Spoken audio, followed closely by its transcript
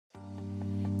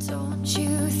Don't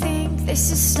you think this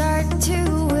is starting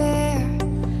to wear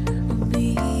on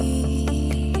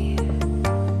me?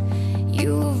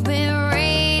 You've been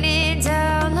raining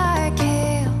down like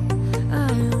hell.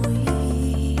 I'm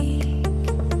weak.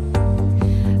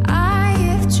 I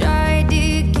have tried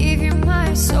to give you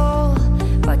my soul,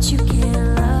 but you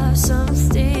can't love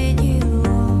something you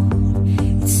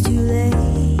own. It's too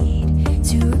late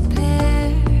to repair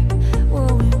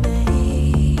what we made.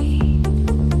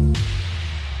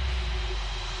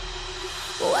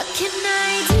 What can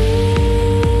I do?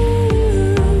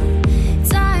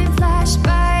 Time flashed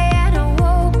by and I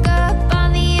woke up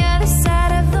on the other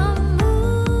side of the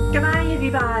moon. G'day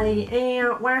everybody,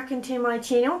 and welcome to my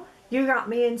channel. You got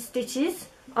me in stitches.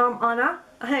 I'm Anna.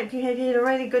 I hope you have had a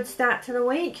really good start to the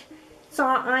week. So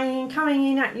I am coming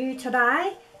in at you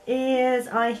today, as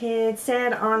I had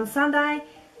said on Sunday,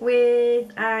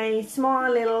 with a small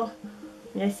little,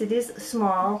 yes it is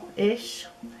small-ish,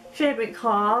 fabric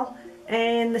haul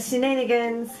and the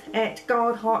shenanigans at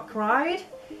Goldhawk Road,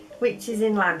 which is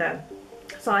in London.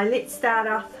 So let's start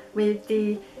off with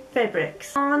the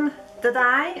fabrics. On the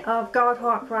day of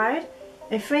Goldhawk Road,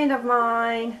 a friend of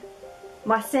mine,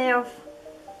 myself,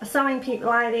 a sewing peep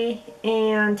lady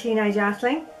and teenage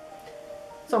earthling.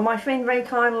 So my friend very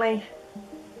kindly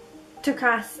took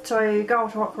us to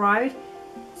Goldhawk Road.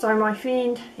 So my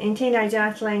friend and teenage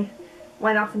earthling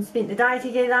went off and spent the day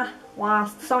together,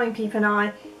 whilst the sewing peep and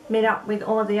I met up with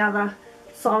all the other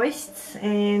sewists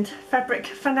and fabric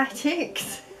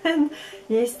fanatics. And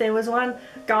yes, there was one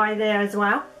guy there as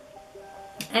well.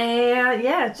 And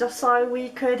yeah, just so we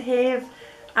could have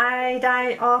a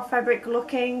day of fabric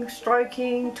looking,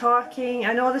 stroking, talking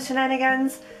and all the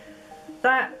shenanigans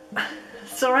that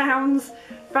surrounds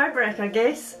fabric, I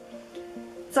guess.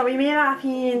 So we met up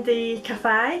in the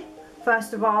cafe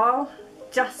first of all,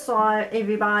 just so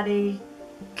everybody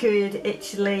could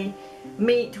actually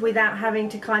meet without having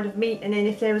to kind of meet, and then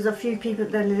if there was a few people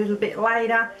that a little bit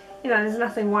later, you know, there's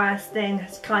nothing worse than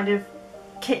kind of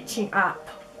catching up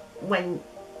when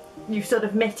you've sort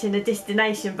of met in a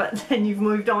destination but then you've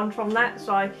moved on from that.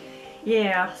 So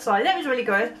yeah, so that was really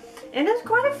good, and there's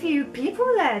quite a few people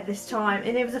there this time,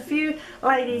 and there was a few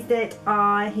ladies that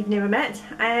I have never met,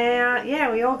 and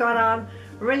yeah, we all got on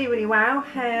really well,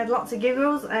 had lots of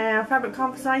giggles, fabric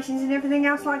conversations and everything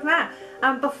else like that.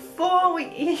 And before we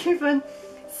even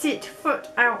set foot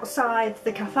outside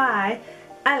the cafe,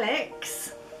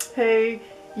 Alex, who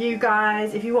you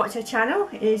guys, if you watch her channel,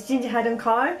 is Gingerhead &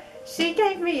 Co, she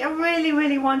gave me a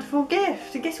really wonderful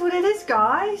gift. Guess what it is,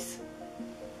 guys?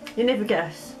 You never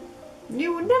guess.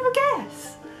 You will never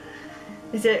guess.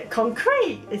 Is it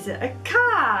concrete? Is it a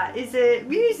car? Is it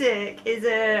music? Is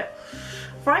it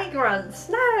fragrance?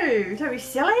 No, don't be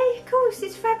silly. Of course,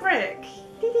 it's fabric.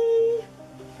 Dee-dee.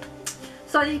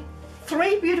 So,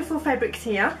 three beautiful fabrics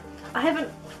here. I haven't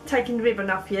taken the ribbon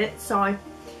off yet, so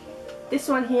this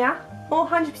one here, all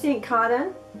 100%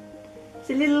 cotton. It's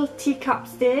a little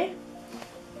teacups there.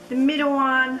 The middle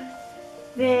one,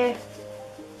 they're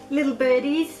little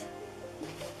birdies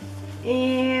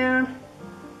and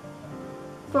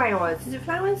flowers. Is it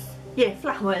flowers? Yeah,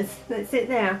 flowers. That's it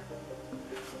there.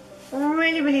 I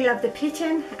really love the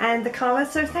pattern and the colour,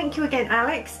 so thank you again,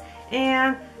 Alex,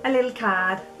 and a little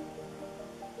card.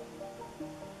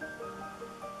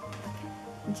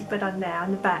 What you put on there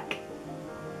on the back.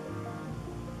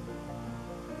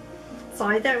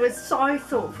 So that was so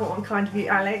thoughtful and kind of you,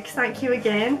 Alex. Thank you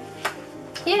again.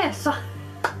 Yeah, so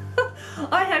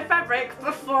I had fabric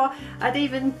before I'd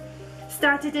even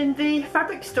started in the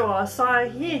fabric store. So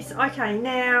yes, okay,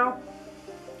 now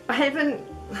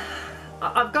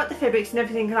I've got the fabrics and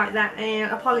everything like that,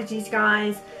 and apologies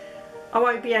guys, I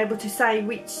won't be able to say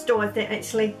which stores they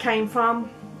actually came from.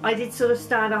 I did sort of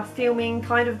start off filming,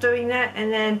 kind of doing that,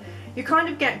 and then you kind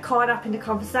of get caught up in the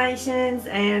conversations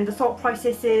and the thought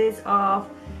processes of,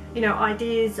 you know,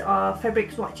 ideas of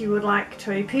fabrics, what you would like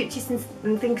to purchase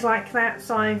and things like that.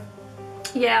 So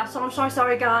yeah, so I'm so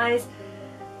sorry guys.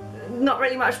 Not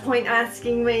really much point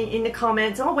asking me in the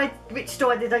comments, oh which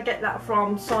store did I get that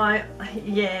from. So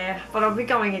yeah, but I'll be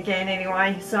going again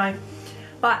anyway. So,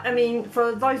 but I mean,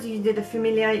 for those of you that are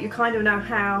familiar, you kind of know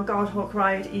how Goldhawk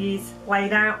Road is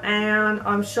laid out, and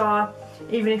I'm sure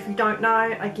even if you don't know,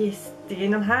 I guess the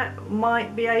internet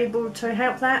might be able to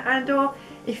help that, and or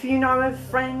if you know of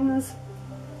friends,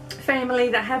 family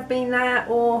that have been there,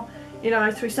 or you know,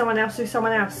 through someone else,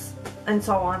 and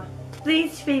so on.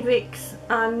 These fabrics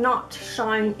are not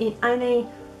shown in any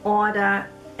order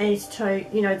as to,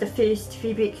 you know, the first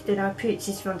fabric that I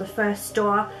purchased from the first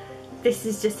store. This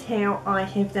is just how I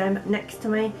have them next to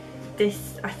me.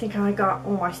 this, I think I got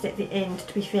almost at the end,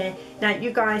 to be fair. Now you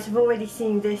guys have already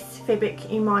seen this fabric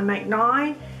in my Make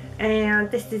 9, and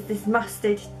this is this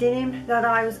mustard denim that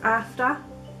I was after.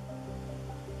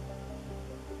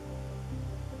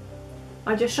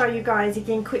 I'll just show you guys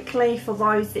again quickly for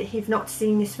those that have not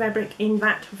seen this fabric in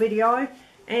that video.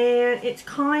 And it's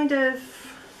kind of,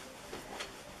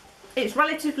 it's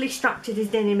relatively structured as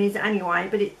denim is anyway,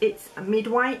 but it's a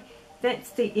mid-weight. That's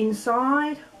the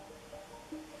inside.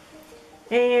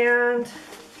 And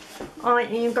I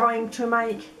am going to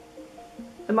make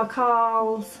the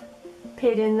McCall's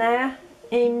pad in there,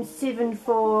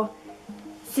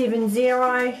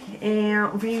 M7470,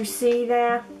 and view C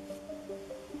there.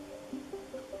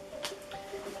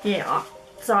 Yeah,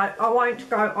 so I won't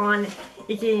go on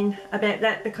again about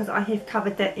that because I have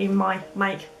covered that in my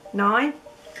Make 9.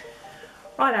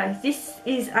 Righto, this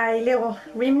is a little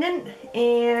remnant,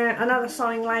 and another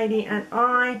sewing lady and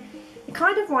I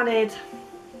kind of wanted,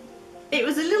 it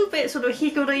was a little bit sort of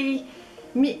higgledy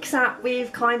mix up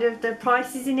with kind of the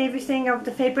prices and everything of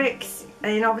the fabrics,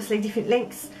 and obviously different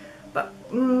lengths, but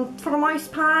for the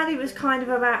most part it was kind of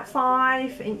about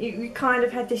 5, and we kind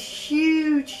of had this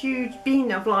huge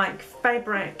bin of like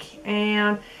fabric.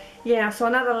 And yeah, so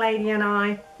another lady and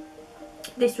I,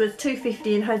 this was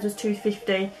 $2.50 and hers was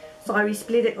 $2.50, so we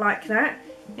split it like that.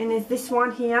 And there's this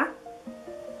one here.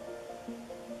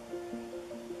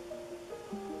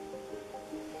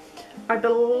 I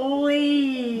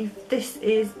believe this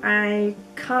is a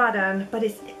cardan, but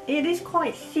it is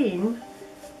quite thin.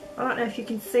 I don't know if you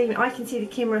can see me. I can see the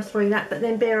camera through that, but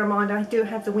then bear in mind I do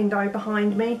have the window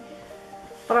behind me.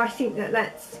 But I think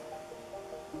that's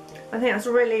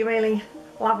a really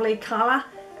lovely colour,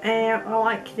 and I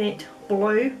like that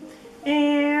blue.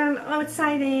 And I would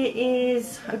say there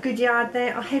is a good yard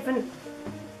there. I haven't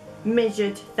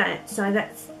measured that, so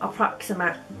that's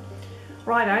approximate.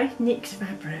 Righto, next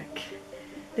fabric.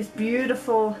 This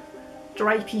beautiful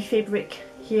drapey fabric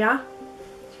here,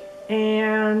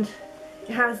 and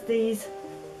it has these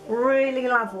really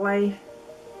lovely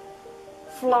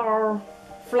floral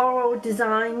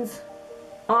designs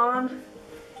on,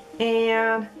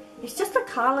 and it's just the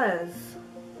colours.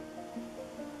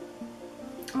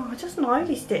 Oh, I just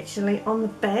noticed actually on the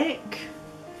back,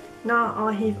 now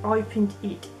I have opened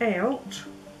it out.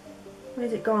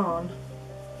 Where's it gone?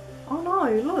 Oh no,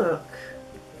 look.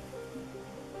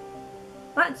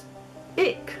 That's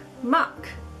ick muck.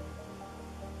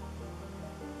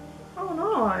 Oh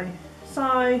no.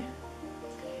 So,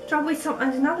 trouble with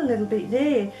there's another little bit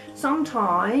there.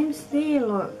 Sometimes, there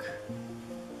look.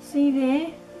 See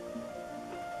there?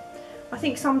 I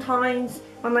think sometimes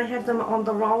when they have them on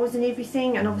the rolls and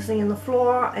everything, and obviously in the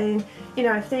floor, and you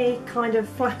know, if they're kind of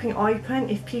flapping open,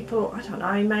 if people, I don't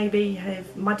know, maybe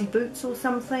have muddy boots or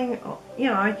something, or, you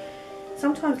know,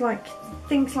 sometimes like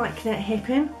things like that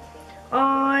happen.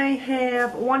 I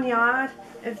have 1 yard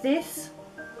of this,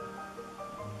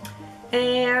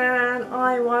 and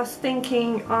I was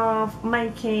thinking of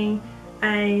making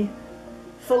a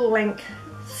full length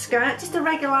skirt, just a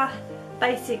regular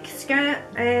basic skirt,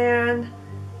 and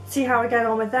see how I get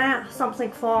on with that.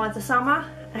 Something for the summer.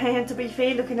 And to be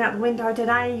fair, looking out the window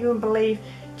today, you wouldn't believe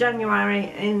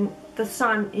January, and the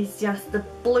sun is just, the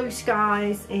blue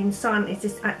skies and sun is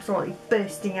just absolutely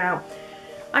bursting out.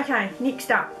 Okay,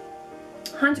 next up,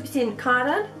 100%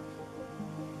 cardan.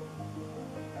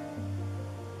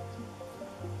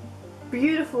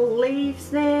 Beautiful leaves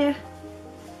there,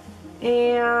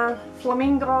 and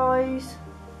flamingos,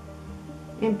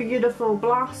 and beautiful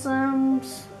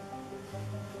blossoms.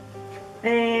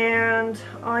 And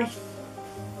I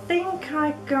think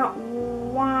I got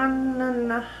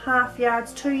 1.5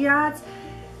 yards, 2 yards,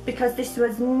 because this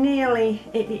was nearly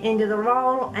at the end of the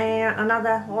roll, and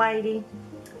another lady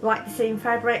liked the same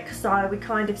fabric, so we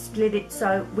kind of split it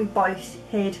so we both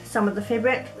had some of the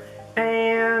fabric.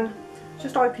 And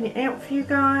just open it out for you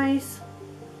guys.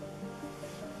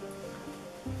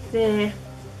 There.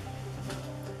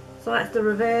 So that's the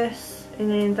reverse,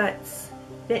 and then that's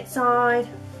that side.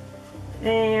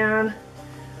 And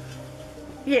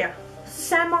yeah,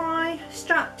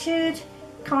 semi-structured,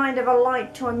 kind of a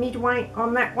light to a mid-weight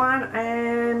on that one,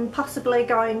 and possibly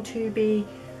going to be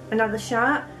another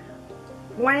shirt.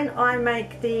 When I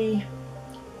make the,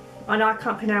 I know I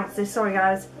can't pronounce this, sorry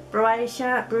guys, brouille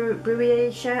shirt,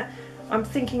 I'm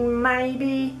thinking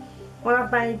maybe when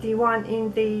I've made the one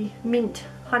in the mint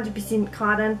 100%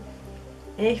 cardan,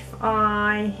 if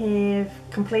I have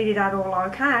completed that all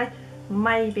okay,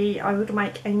 maybe I would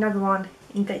make another one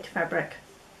in that fabric.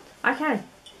 Okay,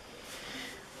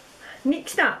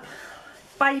 next up,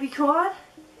 baby cord,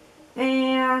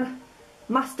 and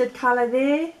mustard colour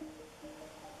there,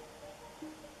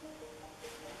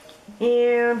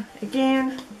 and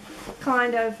again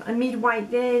kind of a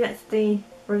mid-weight there, that's the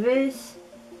reverse.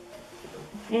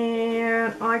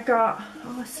 And I got,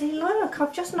 oh see look,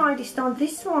 I've just noticed on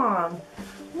this one,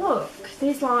 look,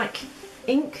 there's like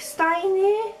ink stain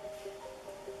there.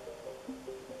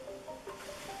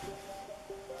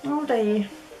 Oh dear,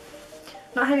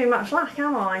 not having much luck,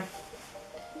 am I?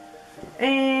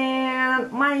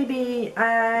 And maybe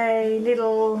a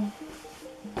little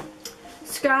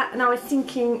skirt, and I was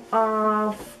thinking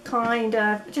of kind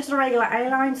of just a regular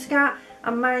A-line skirt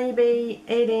and maybe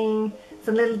adding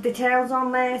some little details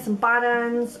on there, some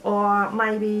buttons, or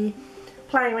maybe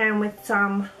playing around with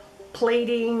some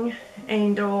pleating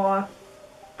and or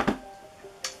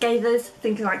gathers,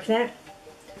 things like that.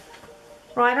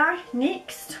 Righto,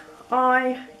 next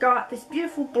I got this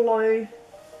beautiful blue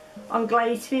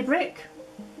OmgLoSteve fabric.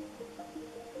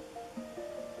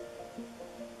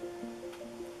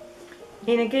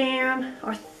 And again,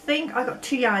 I think I got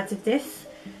 2 yards of this,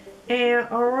 and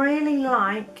I really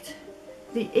liked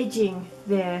the edging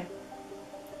there.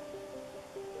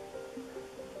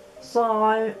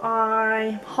 So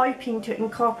I'm hoping to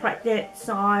incorporate that,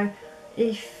 so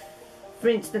if, for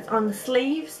instance, on the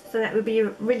sleeves, so that would be a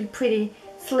really pretty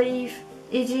sleeve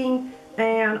edging,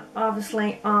 and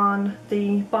obviously on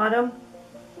the bottom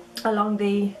along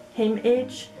the hem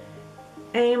edge,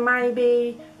 and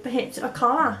maybe perhaps a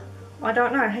collar. I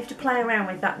don't know, I have to play around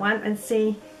with that one and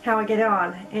see how I get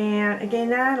on. And again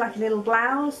there, like a little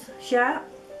blouse shirt.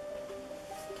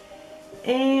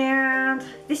 And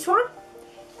this one,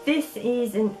 this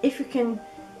is an African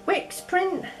wax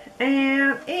print,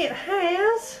 and it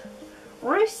has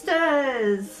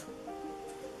roosters.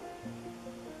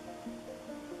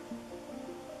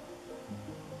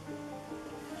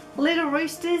 Little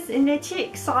roosters in their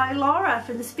chicks. So Laura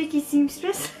from the Spiky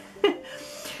Seamstress,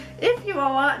 if you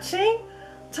are watching,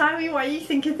 tell me what you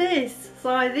think of this.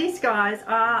 So these guys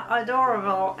are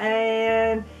adorable,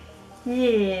 and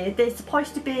yeah, there's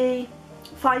supposed to be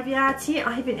 5 yards here.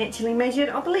 I haven't actually measured.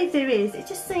 I believe there is. It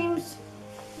just seems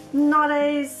not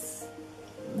as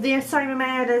the same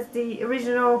amount as the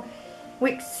original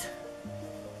wax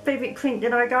fabric print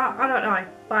that I got. I don't know,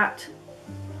 but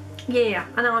yeah,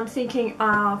 and I'm thinking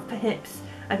of perhaps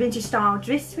a vintage style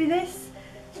dress with this,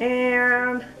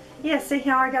 and yeah, see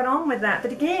how I get on with that.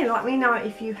 But again, let me know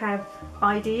if you have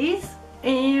ideas.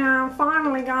 And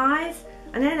finally guys,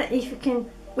 another African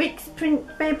wax print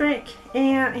fabric,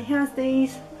 and it has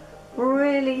these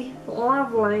really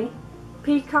lovely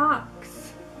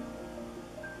peacocks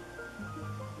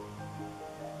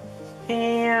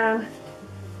and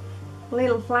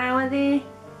little flower there.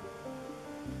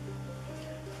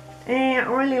 And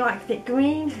I really like that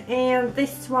green, and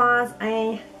this was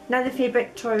another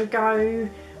fabric to go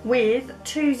with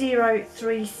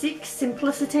 2036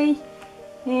 Simplicity,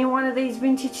 and one of these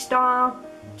vintage style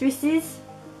dresses.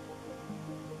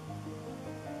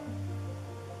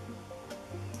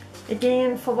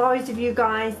 Again, for those of you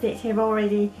guys that have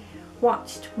already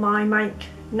watched my make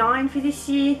 9 for this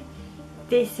year,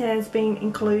 this has been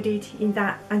included in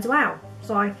that as well.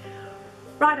 So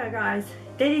righto guys,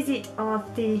 that is it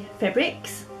of the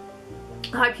fabrics.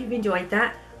 I hope you've enjoyed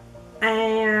that,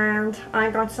 and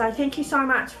I'm going to say thank you so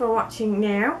much for watching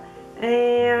now,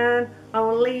 and I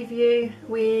will leave you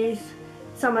with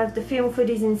some of the film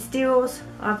footage and stills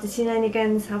of the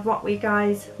shenanigans of what we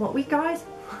got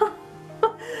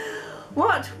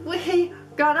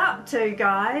up to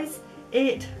guys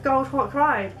at Goldhawk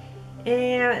Road.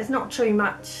 And it's not too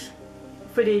much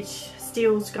footage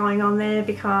stills going on there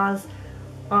because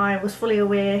I was fully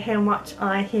aware how much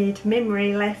I had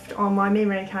memory left on my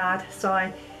memory card.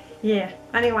 So yeah,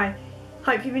 anyway,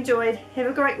 hope you've enjoyed. Have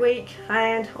a great week,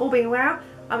 and all being well,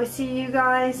 I will see you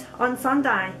guys on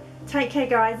Sunday. Take care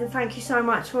guys, and thank you so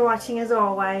much for watching as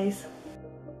always.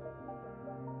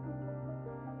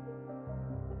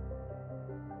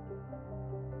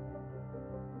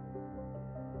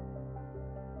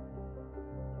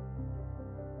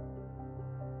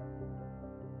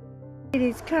 It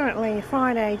is currently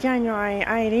Friday, January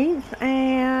 18th,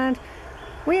 and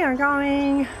we are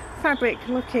going fabric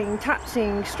looking,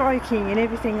 touching, stroking and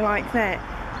everything like that.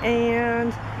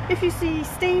 And if you see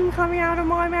steam coming out of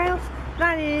my mouth,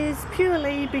 that is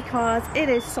purely because it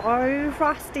is so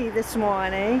frosty this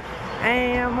morning,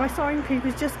 and my sewing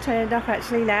paper's just turned up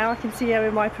actually now. I can see her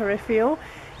in my peripheral.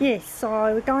 Yes,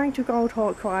 so we're going to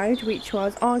Goldhawk Road, which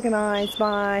was organised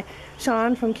by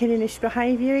Sean from Kiddish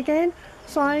Behaviour again.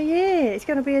 So yeah, it's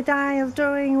going to be a day of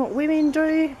doing what women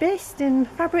do best in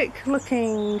fabric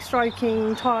looking,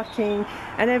 stroking, tying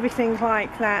and everything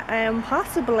like that, and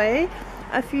possibly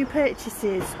a few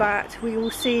purchases, but we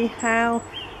will see how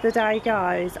the day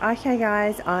goes. Okay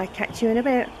guys, I'll catch you in a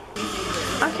bit.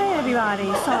 Okay everybody,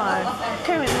 so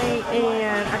currently in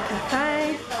a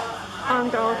cafe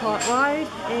on Goldhawk Road,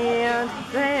 and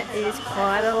there is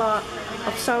quite a lot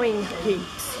of sewing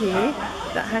geeks here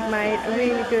that have made a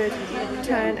really good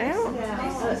turnout.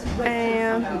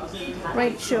 And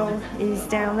Rachel is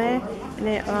down there, and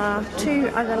there are two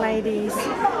other ladies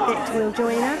that will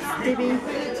join us, Debbie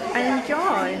and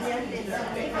Joy.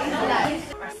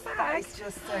 It's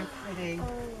just so pretty.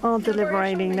 I'm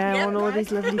deliberating now on all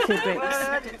these lovely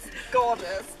fabrics. It's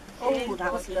gorgeous. Oh,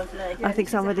 that was lovely. I think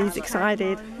somebody's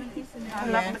excited. I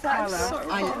love the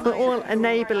colour. We're all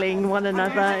enabling one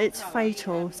another. It's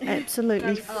fatal. It's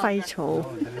absolutely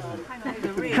fatal.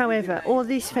 However, all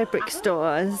these fabric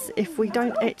stores, if we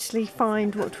don't actually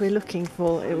find what we're looking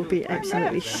for, it will be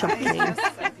absolutely shocking.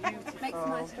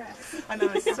 I know,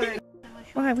 it's so.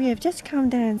 Right, we have just come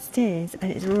downstairs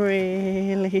and it's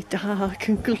really dark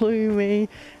and gloomy,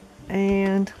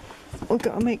 and we've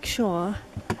got to make sure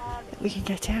that we can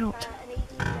get out.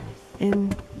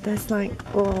 And there's like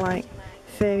all like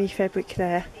fairy fabric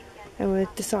there, and we're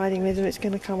deciding whether it's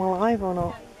going to come alive or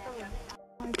not.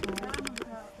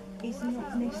 It's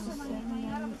not necessarily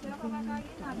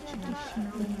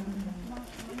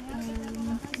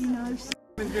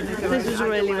This is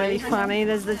really funny.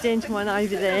 There's the gentleman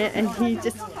over there, and he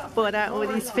just bought out all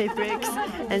these fabrics,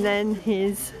 and then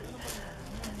his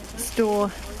store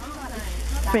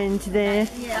friend there,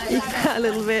 he got a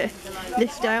little bit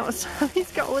left out, so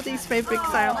he's got all these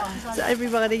fabrics out, so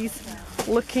everybody's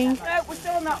looking. No, we're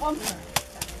still on that one.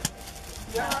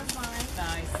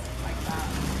 Nice, like that.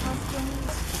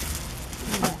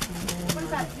 What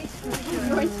about this?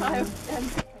 Your entire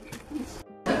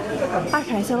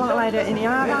Okay, so a lot later in the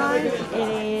archive, it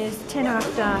is 10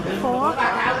 after 4,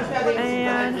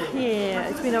 and yeah,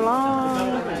 it's been a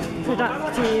long,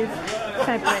 productive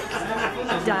fabric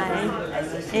day,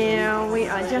 and we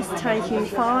are just taking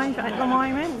 5 at the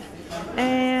moment,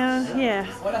 and yeah,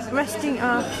 resting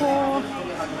our poor,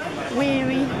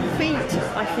 weary feet,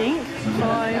 I think. So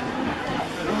I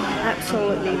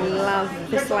absolutely love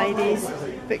this lady's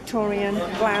Victorian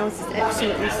blouse. It's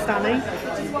absolutely stunning.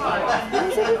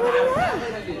 Where's everybody now?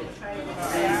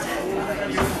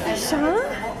 So,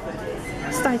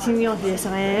 stating the obvious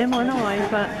I am, I know,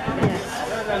 but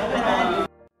yes.